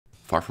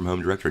Far From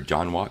Home director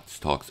Jon Watts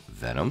talks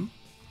Venom.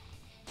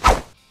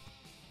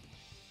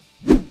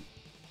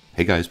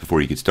 Hey guys,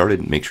 before you get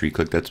started, make sure you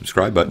click that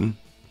subscribe button.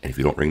 And if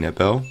you don't ring that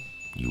bell,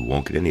 you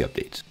won't get any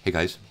updates. Hey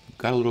guys,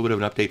 got a little bit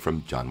of an update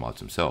from Jon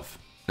Watts himself.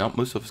 Now,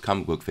 most of us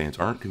comic book fans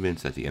aren't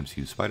convinced that the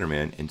MCU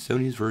Spider-Man and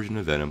Sony's version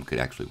of Venom could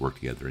actually work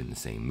together in the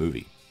same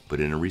movie. But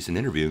in a recent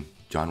interview,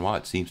 Jon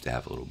Watts seems to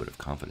have a little bit of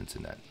confidence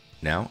in that.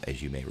 Now,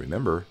 as you may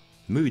remember,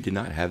 the movie did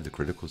not have the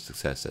critical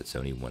success that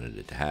Sony wanted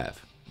it to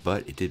have,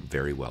 but it did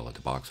very well at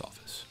the box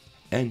office.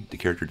 And the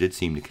character did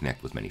seem to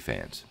connect with many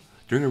fans.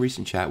 During a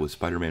recent chat with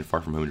Spider-Man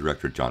Far From Home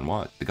director Jon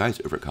Watts, the guys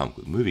over at Comic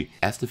Book Movie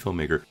asked the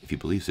filmmaker if he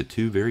believes the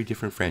two very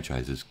different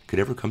franchises could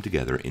ever come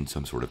together in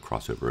some sort of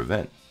crossover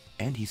event,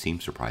 and he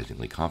seemed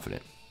surprisingly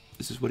confident.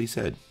 This is what he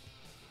said.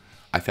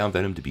 "I found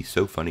Venom to be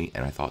so funny,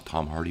 and I thought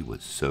Tom Hardy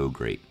was so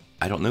great.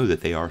 I don't know that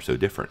they are so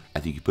different.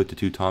 I think you put the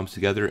two Toms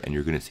together and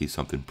you're going to see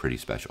something pretty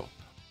special."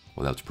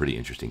 Well, that's a pretty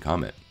interesting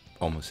comment.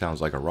 Almost sounds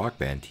like a rock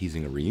band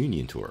teasing a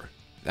reunion tour.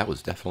 That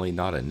was definitely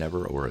not a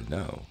never or a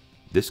no.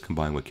 This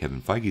combined with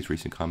Kevin Feige's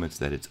recent comments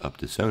that it's up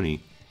to Sony,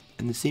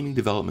 and the seeming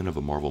development of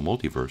a Marvel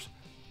multiverse,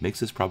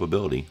 makes this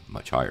probability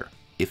much higher.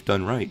 If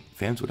done right,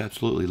 fans would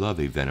absolutely love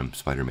a Venom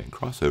Spider-Man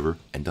crossover,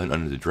 and done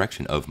under the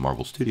direction of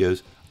Marvel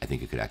Studios, I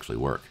think it could actually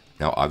work.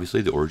 Now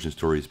obviously the origin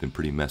story has been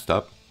pretty messed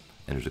up,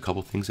 and there's a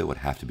couple things that would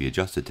have to be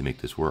adjusted to make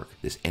this work.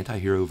 This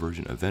anti-hero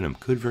version of Venom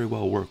could very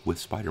well work with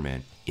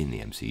Spider-Man in the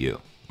MCU.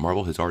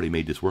 Marvel has already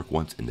made this work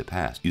once in the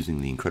past,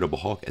 using the Incredible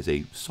Hulk as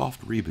a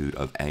soft reboot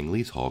of Ang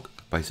Lee's Hulk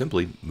by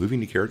simply moving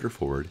the character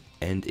forward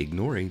and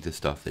ignoring the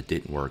stuff that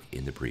didn't work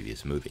in the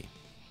previous movie.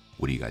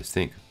 What do you guys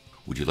think?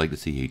 Would you like to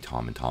see a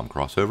Tom and Tom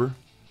crossover?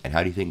 And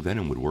how do you think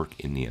Venom would work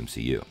in the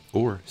MCU?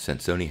 Or,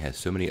 since Sony has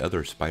so many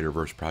other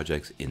Spider-Verse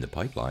projects in the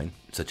pipeline,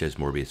 such as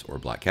Morbius or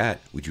Black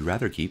Cat, would you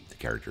rather keep the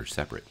characters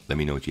separate? Let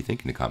me know what you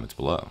think in the comments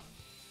below.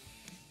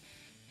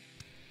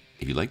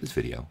 If you like this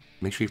video,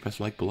 make sure you press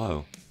like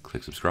below,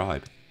 click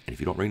subscribe, and if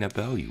you don't ring that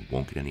bell, you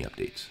won't get any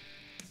updates.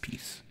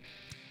 Peace.